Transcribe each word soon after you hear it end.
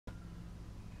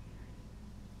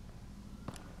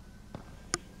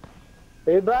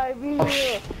Hey, baby!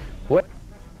 Oh, what?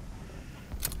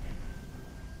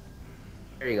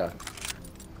 There you go.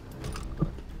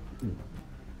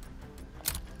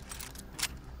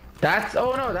 That's,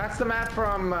 oh no, that's the map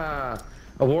from a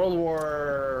World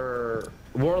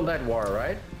at War,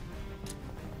 right?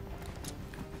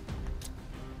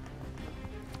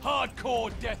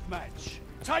 Hardcore deathmatch.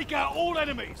 Take out all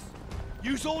enemies.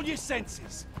 Use all your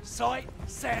senses. Sight,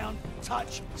 sound,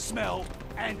 touch, smell,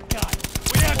 and gun.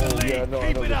 We have the lead. Yeah, no, I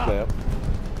Keep know it this up. map.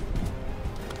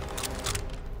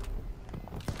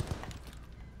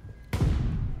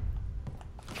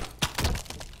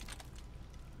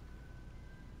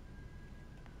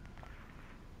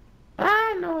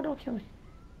 Ah, no, don't kill me.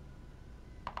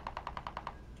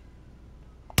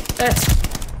 Eh.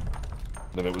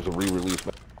 Then it was a re-release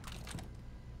map.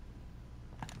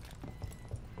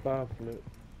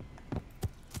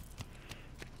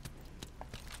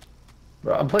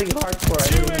 Bro, I'm playing hardcore.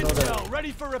 I New don't even know intel,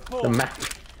 ready for report. the map.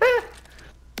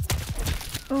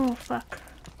 Oh fuck.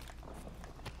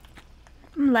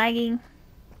 I'm lagging.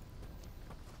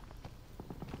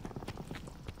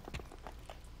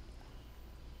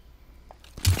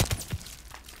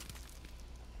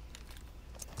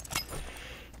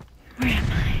 Where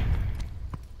am I?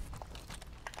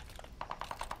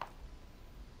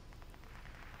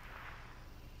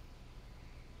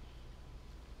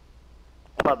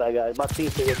 My bad, guys. My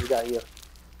teeth is what you got here.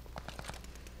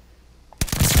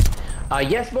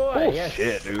 Yes, boy. Oh, yes,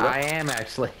 shit, dude. I am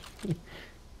actually.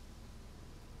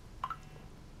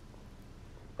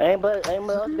 Anybody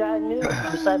else got new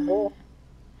besides Bull?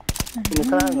 In the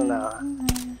class or not?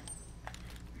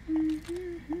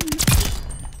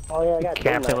 Oh yeah, I got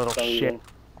Cappy little shit.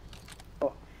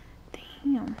 Oh.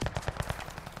 Damn.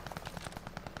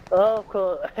 Oh,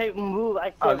 cool. Hey, move.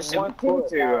 I Oh, said this one is cool foot.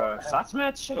 to slots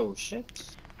match? Oh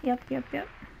shit. Yep.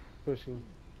 Pushing.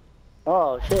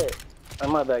 Oh shit. Oh,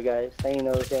 my bad, guys. I ain't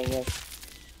know the thing yet.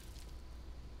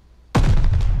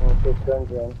 Oh, six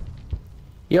guns in.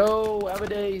 Yo,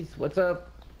 Abadays, what's up?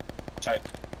 Check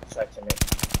to me.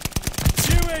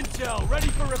 New intel, ready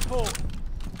for report.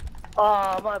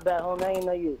 Oh, my bad, homie. I didn't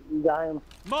know you got him.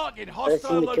 Marking I hostile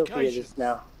seen the kill for you location. just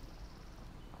now.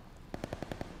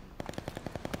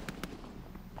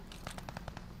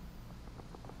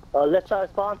 Left side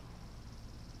spawn.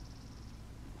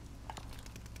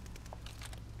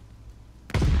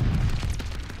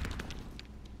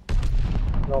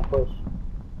 Don't push.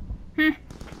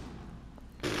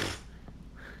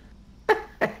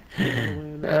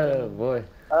 Oh boy.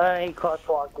 I ain't caught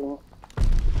walking.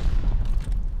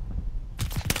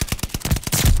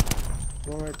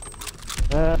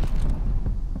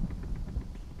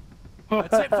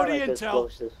 That's it for the Like intel.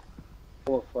 explosives.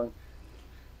 More fun.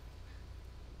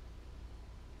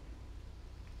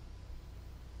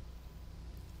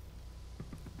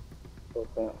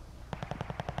 Okay.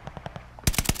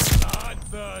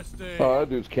 Bloodthirsty. Oh, that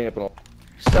dude's camping on.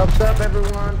 Sup,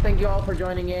 everyone. Thank you all for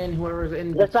joining in. Whoever's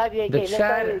in Let's have the AK. the Let's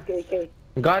chat. have the AK.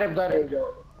 Got it, got There you it.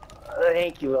 go.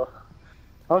 Thank you, bro.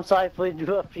 I'm sorry for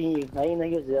interrupting you. I didn't know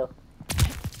you was there.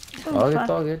 Oh It's fuck.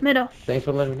 all good. Middle. Thanks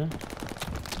for letting me know.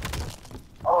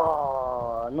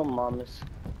 Oh, no mamas.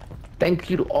 Thank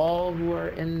you to all who are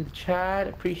in the chat.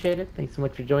 Appreciate it. Thanks so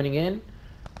much for joining in.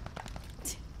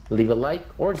 Leave a like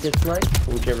or dislike,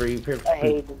 whichever you prefer. I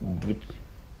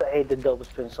hate the double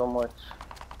spin so much.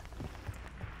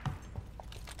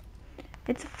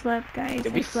 It's a flip, guys.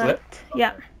 Did we I flipped. flip?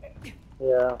 Yeah.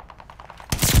 Yeah.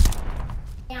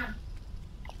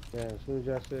 Yeah, as soon as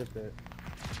y'all said that.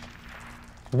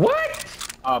 What?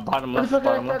 Bottom What left, the fuck?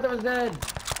 I bottom thought left. that was dead.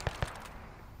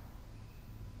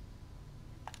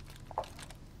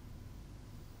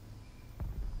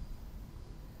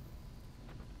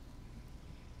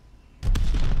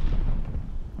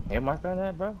 Hey, mark on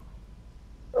that, bro.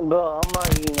 Bro, I'm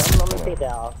not even. I'm gonna take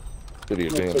that off. City I'm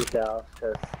gonna advantage. take that off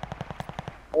because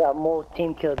I got more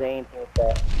team kills than anything like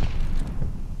that.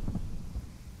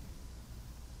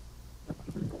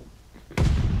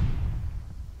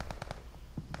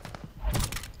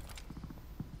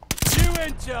 New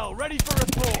intel, ready for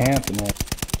report. Camping it.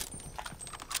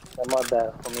 That's my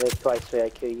bad. I'm gonna twice so I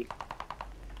kill you.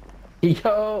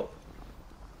 Yo.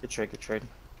 Good trade, good trade.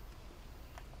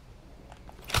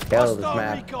 Hell, this Hostile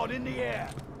map. recon in the air.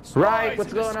 Right, Spies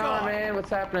what's in the going on, sky. man? What's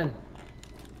happening?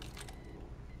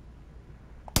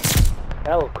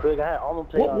 That was quick. I had almost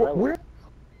played on that. Where?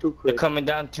 Too They're quick. coming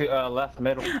down to left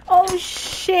middle. Oh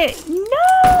shit!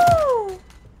 No!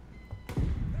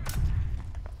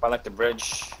 I like the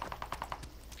bridge.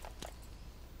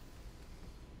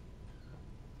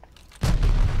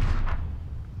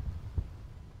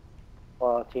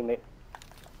 Oh, teammate.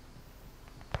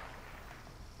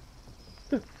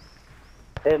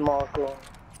 Hey, Marco.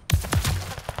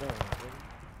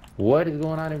 What is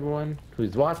going on, everyone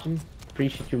who's watching?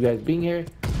 Appreciate you guys being here.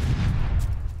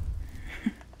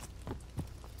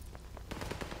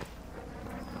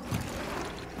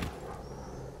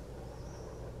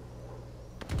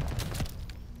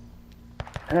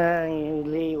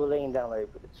 Lee, we're laying down like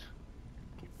bitch.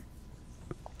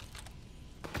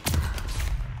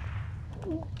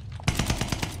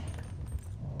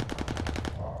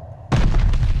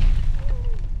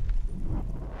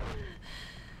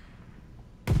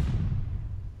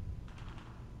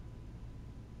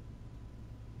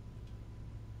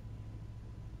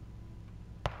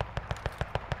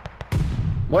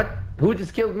 What? Who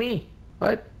just killed me?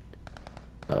 What?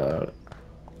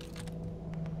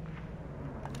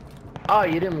 Oh,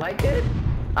 you didn't like it?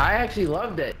 I actually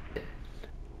loved it.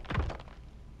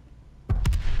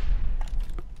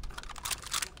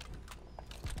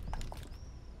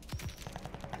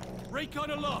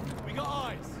 Recon aloft. We got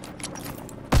eyes.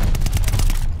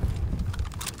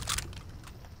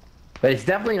 But it's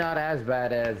definitely not as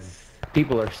bad as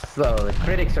people are the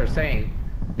critics are saying.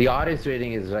 The audience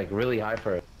rating is like really high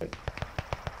for it.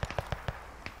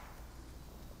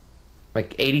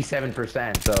 Like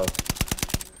 87%, so.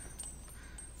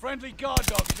 Friendly guard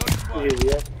dog is on his way.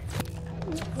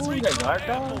 Yeah. Ooh, you got guard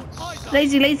dogs? Eyes up.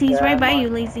 Lazy, Lazy, he's Yeah, right by I'm you,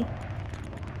 on. Lazy.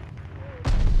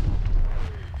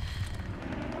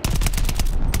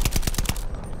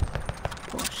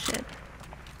 Bullshit.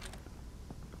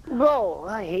 Bro,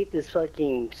 I hate this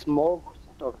fucking smoke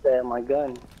up there in my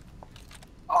gun.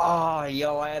 Oh,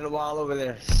 yo, I had them all over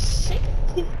there.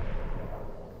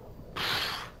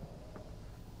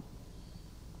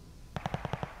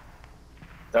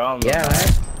 They're on the Yeah, map.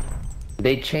 man.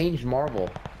 They changed Marvel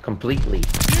completely. New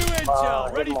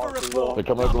intel. Ready for Marco, report. They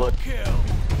come out Double the kill.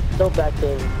 Still back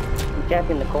there. I'm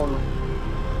camping the corner.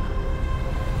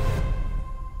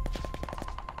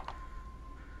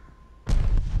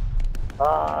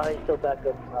 He's still back up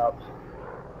the house.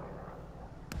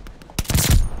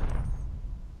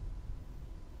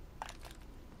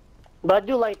 But I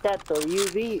do like that though.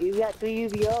 UV, you got 3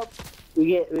 UV up,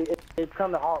 it's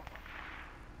coming up.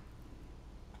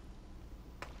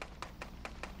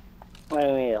 What do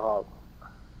you mean hop?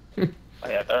 Oh,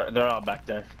 yeah, they're all back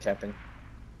there camping.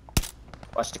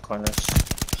 Watch the corners.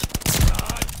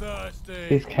 Bloodthirsty.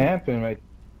 He's camping right.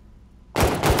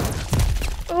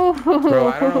 Oh. Bro,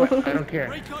 I don't know. I don't care.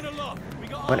 Recon aloft. We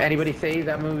got When eyes. anybody says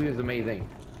that movie was amazing.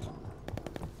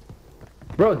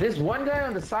 Bro, this one guy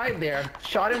on the side there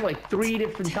shot him like 3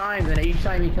 different times, and each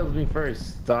time he kills me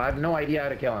first. So I have no idea how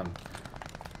to kill him.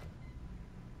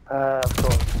 Of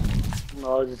course.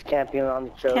 No, I was just camping on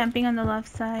the show. Camping on the left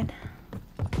side.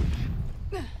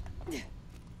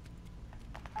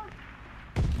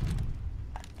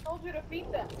 Told you to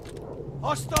feed them.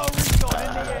 Hostile recon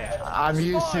in the air. I'm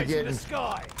used to Spies in getting- the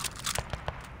sky.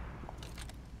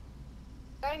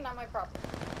 Dying, not my problem.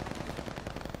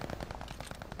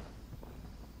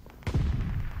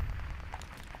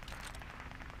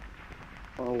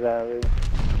 Oh god.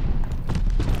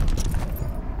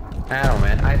 I don't know,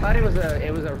 man. I thought it was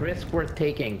a risk worth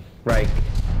taking. Like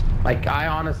I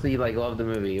honestly love the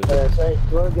movie. Say,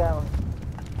 slow down.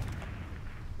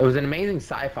 It was an amazing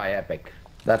sci-fi epic.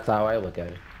 That's how I look at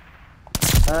it.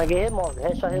 Get him off.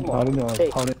 Headshot him I off. don't know. Hey,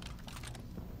 How they-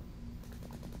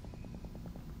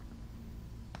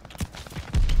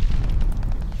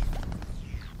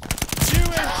 New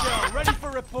intel. Ready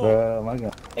for report. My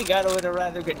God. They got it with a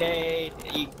rather grenade.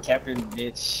 You captain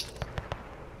bitch.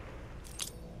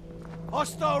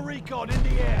 Hostile recon in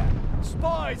the air.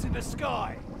 Spies in the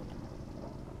sky.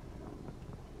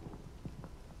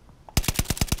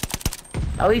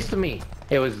 At least to me,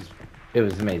 it was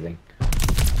amazing.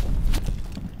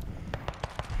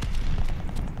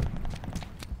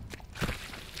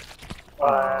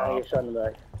 you're shot in the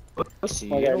back. Pussy,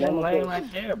 Oh, you're yeah, the one let me laying see.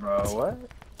 right there, bro. What?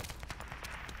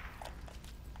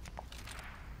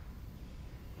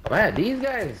 Man, these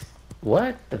guys,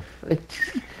 what the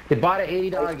they bought an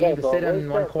 $80 game to sit in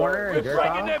one corner We're and jerk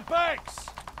breaking off? their backs.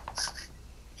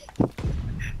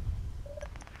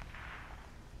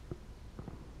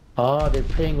 Oh, they're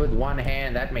playing with one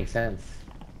hand. That makes sense.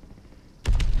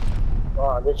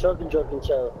 Oh, they're choking each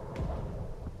other.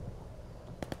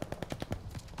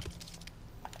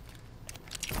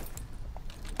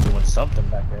 Doing something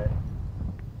back there.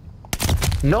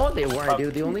 No, they weren't,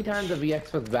 dude. The only time the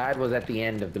VX was bad was at the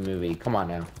end of the movie. Come on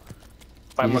now.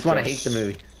 You just want to hate the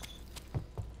movie.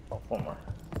 Oh, one more.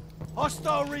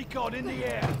 Hostile recon in the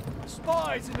air.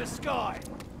 Spies in the sky.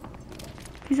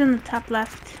 He's on the top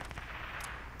left.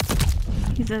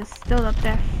 He's still up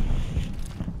there.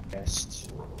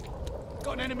 Best.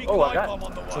 Got an enemy Oh, I glide got bomb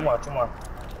on the way. two more, two more.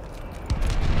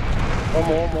 One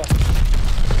more, one more.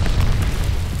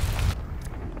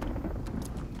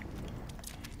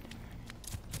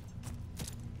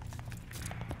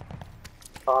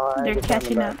 I They're get down the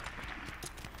catching back. up.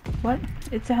 What?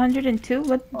 It's 102?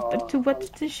 What? To Um, what does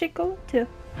this shit go to?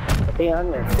 I think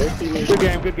I'm at 13. Good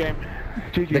game, good game.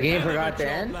 The GG. game Hell of a forgot to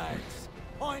job, end. lads.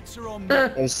 Points are on me.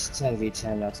 It was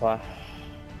 10v10, that's why.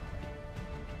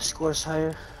 Score's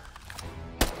higher.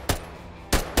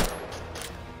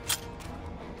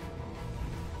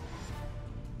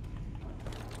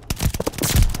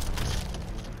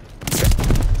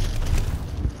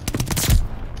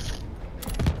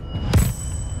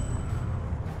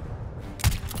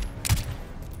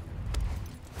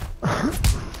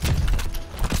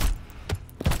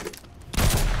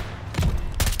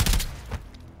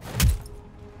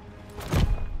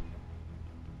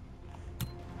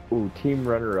 Ooh, team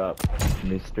runner-up,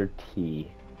 Mr. T.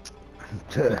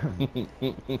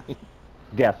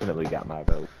 Definitely got my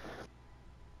vote.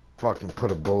 Fucking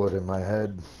put a bullet in my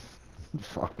head.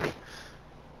 Fuck.